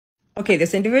Okay,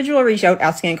 this individual reached out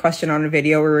asking a question on a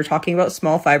video where we were talking about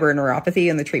small fiber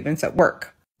neuropathy and the treatments at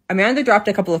work. Amanda dropped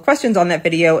a couple of questions on that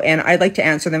video, and I'd like to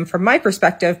answer them from my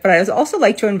perspective, but I'd also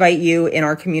like to invite you in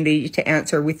our community to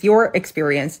answer with your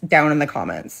experience down in the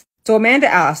comments. So Amanda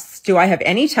asks, do I have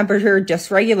any temperature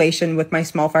dysregulation with my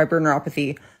small fiber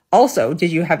neuropathy? Also,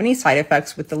 did you have any side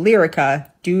effects with the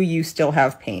Lyrica? Do you still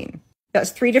have pain?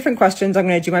 That's 3 different questions. I'm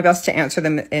going to do my best to answer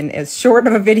them in as short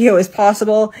of a video as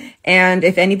possible. And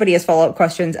if anybody has follow-up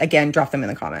questions, again, drop them in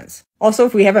the comments. Also,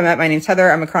 if we haven't met, my name's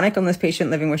Heather. I'm a chronic illness patient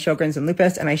living with Sjogren's and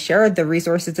lupus, and I share the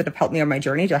resources that have helped me on my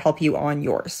journey to help you on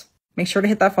yours. Make sure to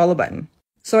hit that follow button.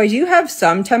 So I do have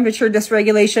some temperature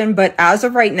dysregulation, but as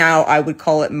of right now, I would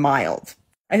call it mild.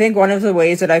 I think one of the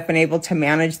ways that I've been able to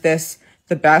manage this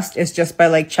the best is just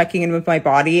by checking in with my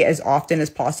body as often as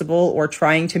possible, or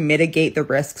trying to mitigate the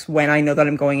risks when I know that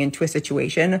I'm going into a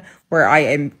situation where I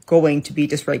am going to be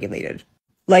dysregulated.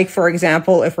 Like, for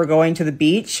example, if we're going to the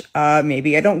beach,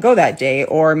 maybe I don't go that day,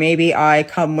 or maybe I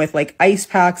come with ice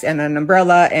packs and an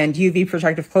umbrella and UV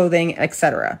protective clothing,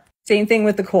 etc. Same thing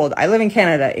with the cold. I live in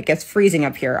Canada. It gets freezing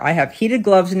up here. I have heated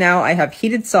gloves now. I have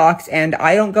heated socks, and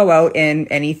I don't go out in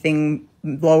anything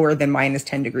lower than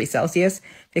 -10 degrees Celsius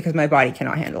because my body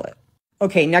cannot handle it.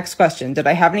 Okay, next question. Did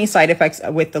I have any side effects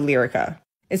with the Lyrica?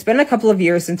 It's been a couple of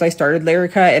years since I started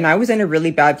Lyrica, and I was in a really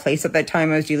bad place at that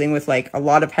time. I was dealing with a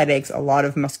lot of headaches, a lot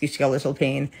of musculoskeletal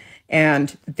pain,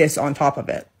 and this on top of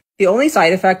it. The only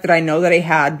side effect that I know that I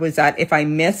had was that if I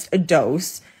missed a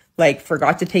dose,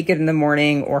 forgot to take it in the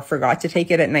morning or forgot to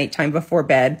take it at nighttime before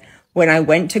bed, when I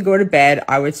went to go to bed,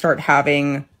 I would start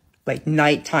having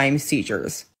nighttime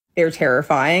seizures. They're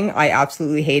terrifying. I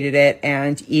absolutely hated it.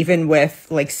 And even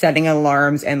with setting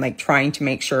alarms and trying to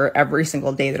make sure every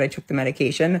single day that I took the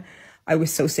medication, I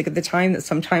was so sick at the time that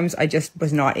sometimes I just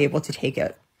was not able to take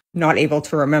it, not able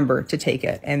to remember to take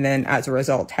it. And then as a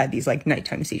result had these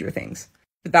nighttime seizure things.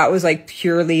 But that was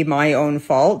purely my own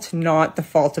fault, not the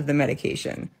fault of the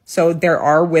medication. So there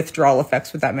are withdrawal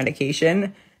effects with that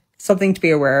medication, something to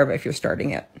be aware of if you're starting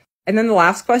it. And then the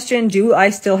last question, do I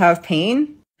still have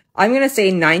pain? I'm going to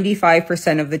say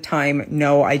 95% of the time,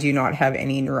 no, I do not have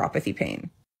any neuropathy pain.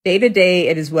 Day to day,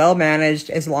 it is well managed.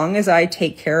 As long as I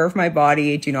take care of my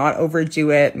body, do not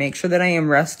overdo it, make sure that I am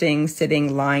resting,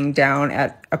 sitting, lying down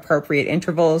at appropriate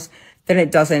intervals, then it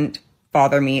doesn't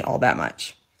bother me all that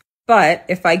much. But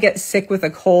if I get sick with a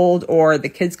cold, or the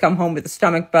kids come home with a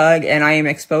stomach bug and I am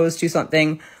exposed to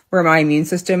something where my immune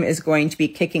system is going to be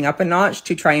kicking up a notch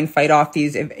to try and fight off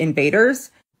these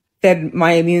invaders, then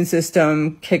my immune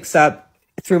system kicks up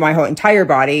through my whole entire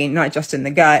body, not just in the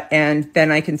gut. And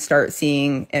then I can start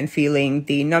seeing and feeling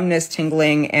the numbness,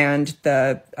 tingling, and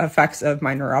the effects of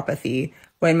my neuropathy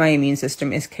when my immune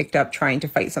system is kicked up trying to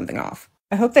fight something off.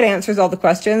 I hope that answers all the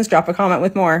questions. Drop a comment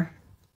with more.